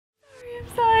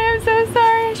so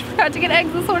sorry. I forgot to get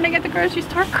eggs this morning at the grocery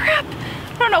store. Crap.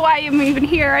 I don't know why I'm even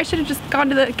here. I should have just gone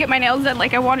to get my nails done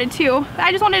like I wanted to.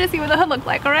 I just wanted to see what the hood looked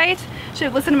like, all right? Should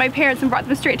have listened to my parents and brought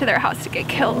them straight to their house to get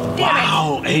killed. Damn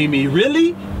wow, Amy,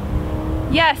 really?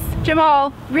 Yes,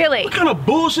 Jamal, really. What kind of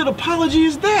bullshit apology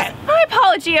is that? My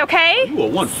apology, okay? You are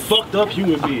one fucked up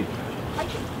human being.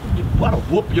 I'm about to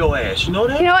whoop your ass, you know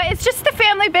that? You know what? It's just the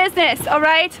family business, all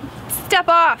right? Step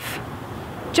off,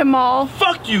 Jamal.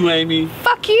 Fuck you, Amy.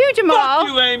 Fuck you, Jamal. Fuck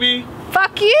you, Amy.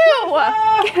 Fuck you.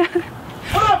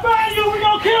 When I find you, we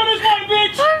gonna kill this white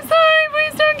bitch. I'm sorry,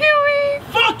 please don't kill me.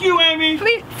 Fuck you, Amy.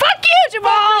 Please, fuck you,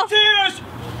 Jamal. Fuck your tears.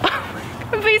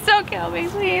 Please don't kill me,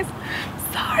 please.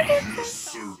 Sorry.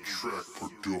 Track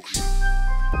production.